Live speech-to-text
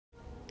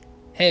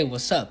Hey,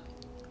 what's up?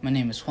 My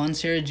name is Juan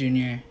Sierra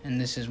Jr.,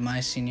 and this is my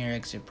senior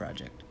exit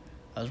project.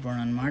 I was born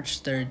on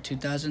March 3rd,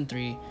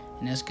 2003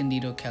 in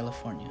Escondido,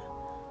 California.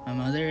 My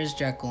mother is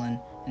Jacqueline,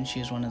 and she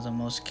is one of the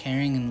most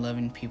caring and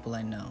loving people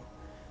I know.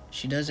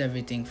 She does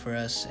everything for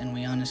us, and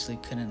we honestly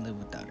couldn't live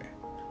without her.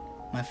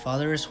 My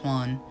father is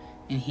Juan,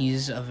 and he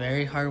is a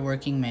very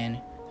hardworking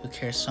man who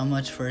cares so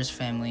much for his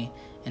family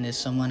and is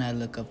someone I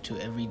look up to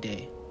every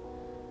day.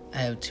 I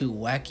have two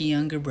wacky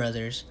younger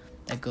brothers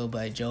that go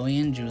by Joey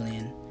and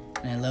Julian,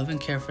 and I love and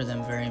care for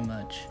them very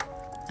much.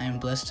 I am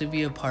blessed to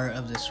be a part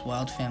of this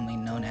wild family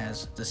known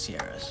as the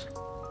Sierras.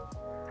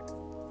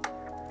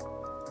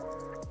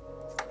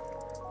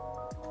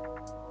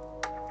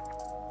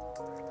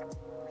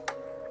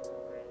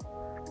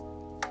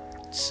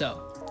 So,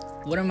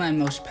 what am I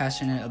most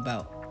passionate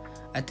about?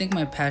 I think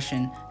my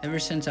passion, ever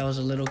since I was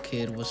a little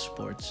kid, was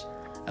sports.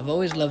 I've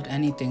always loved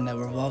anything that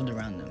revolved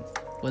around them,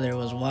 whether it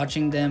was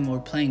watching them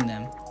or playing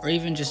them, or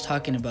even just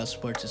talking about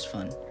sports is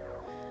fun.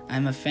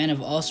 I'm a fan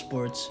of all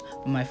sports,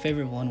 but my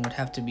favorite one would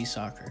have to be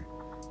soccer.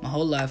 My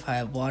whole life I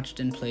have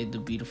watched and played the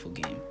beautiful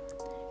game.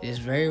 It is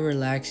very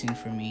relaxing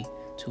for me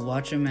to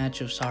watch a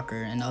match of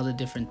soccer and all the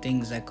different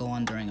things that go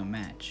on during a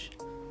match.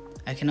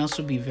 I can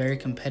also be very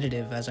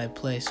competitive as I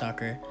play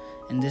soccer,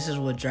 and this is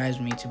what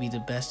drives me to be the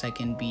best I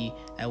can be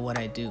at what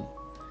I do.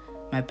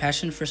 My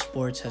passion for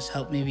sports has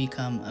helped me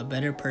become a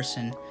better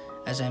person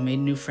as I made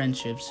new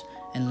friendships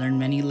and learned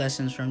many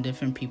lessons from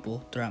different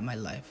people throughout my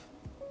life.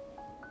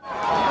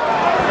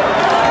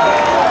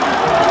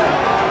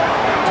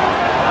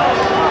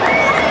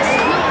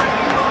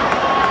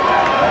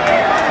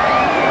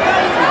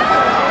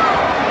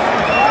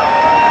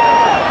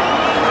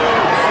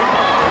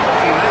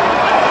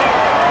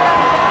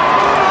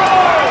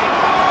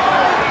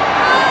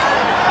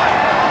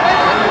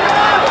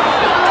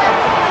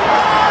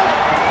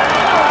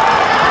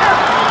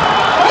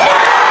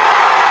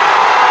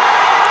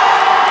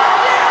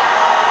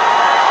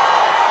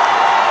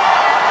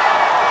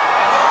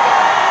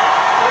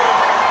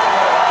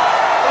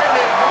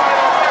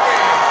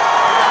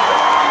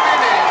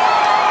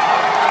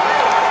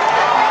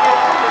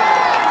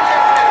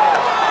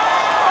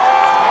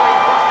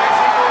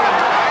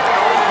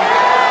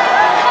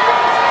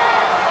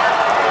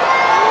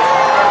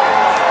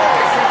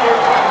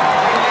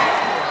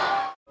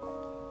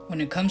 When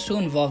it comes to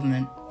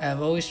involvement, I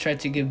have always tried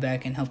to give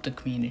back and help the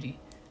community.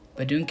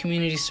 By doing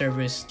community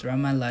service throughout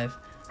my life,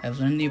 I have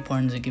learned the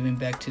importance of giving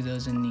back to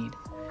those in need.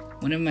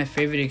 One of my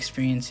favorite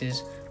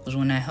experiences was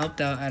when I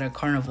helped out at a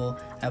carnival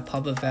at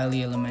Papa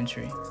Valley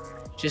Elementary.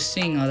 Just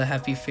seeing all the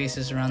happy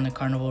faces around the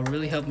carnival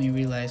really helped me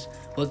realize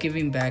what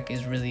giving back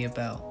is really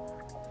about.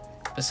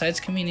 Besides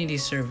community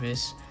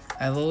service,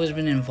 I have always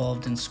been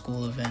involved in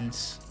school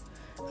events.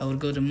 I would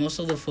go to most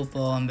of the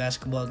football and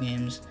basketball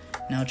games,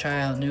 and I would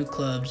try out new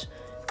clubs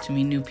to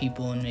meet new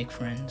people and make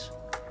friends.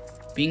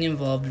 Being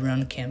involved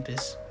around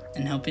campus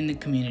and helping the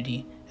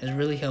community has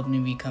really helped me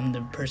become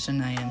the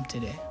person I am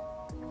today.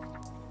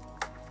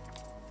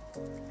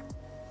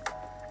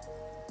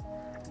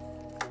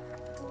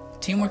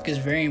 Teamwork is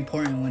very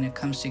important when it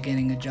comes to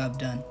getting a job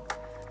done.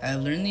 I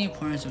have learned the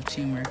importance of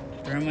teamwork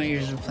throughout my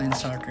years of playing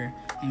soccer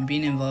and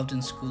being involved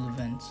in school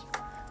events.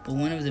 But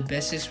one of the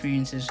best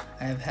experiences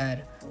I have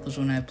had was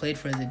when I played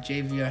for the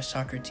JVR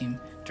soccer team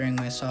during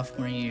my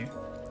sophomore year.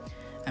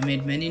 I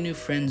made many new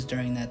friends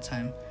during that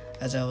time,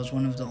 as I was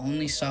one of the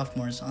only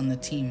sophomores on the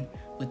team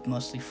with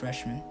mostly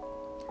freshmen.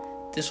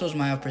 This was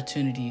my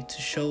opportunity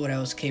to show what I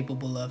was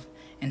capable of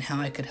and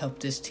how I could help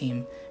this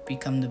team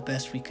become the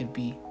best we could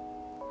be.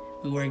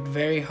 We worked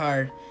very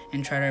hard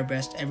and tried our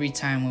best every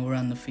time we were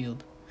on the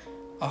field.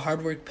 Our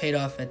hard work paid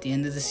off at the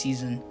end of the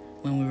season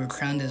when we were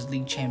crowned as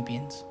league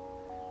champions.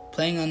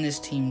 Playing on this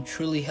team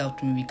truly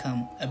helped me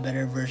become a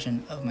better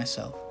version of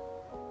myself.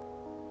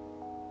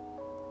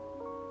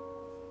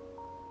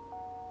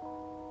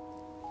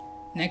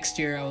 Next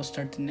year, I will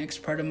start the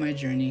next part of my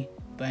journey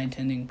by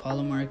attending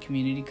Palomar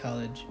Community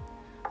College.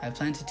 I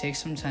plan to take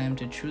some time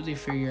to truly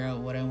figure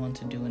out what I want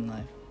to do in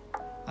life.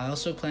 I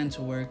also plan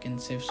to work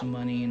and save some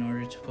money in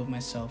order to put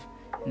myself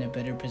in a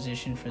better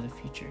position for the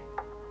future.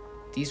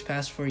 These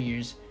past 4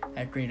 years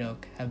at Great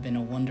Oak have been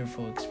a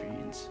wonderful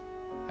experience.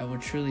 I will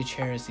truly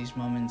cherish these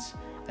moments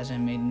as I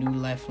made new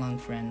lifelong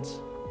friends.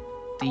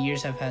 The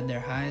years have had their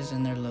highs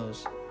and their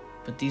lows,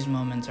 but these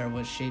moments are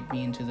what shaped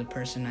me into the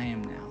person I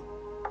am now.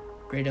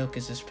 Great Oak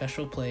is a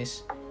special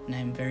place, and I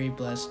am very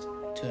blessed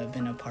to have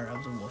been a part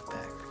of the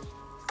Wolfpack.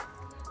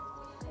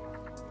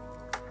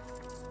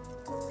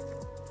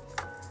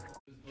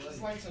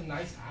 That's like some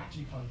nice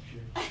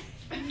acupuncture.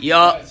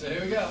 Yup. So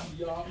here we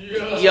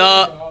go.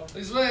 Yup.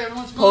 This way,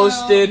 everyone's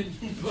Posted.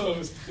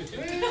 Posted.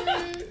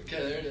 Okay,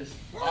 there it is.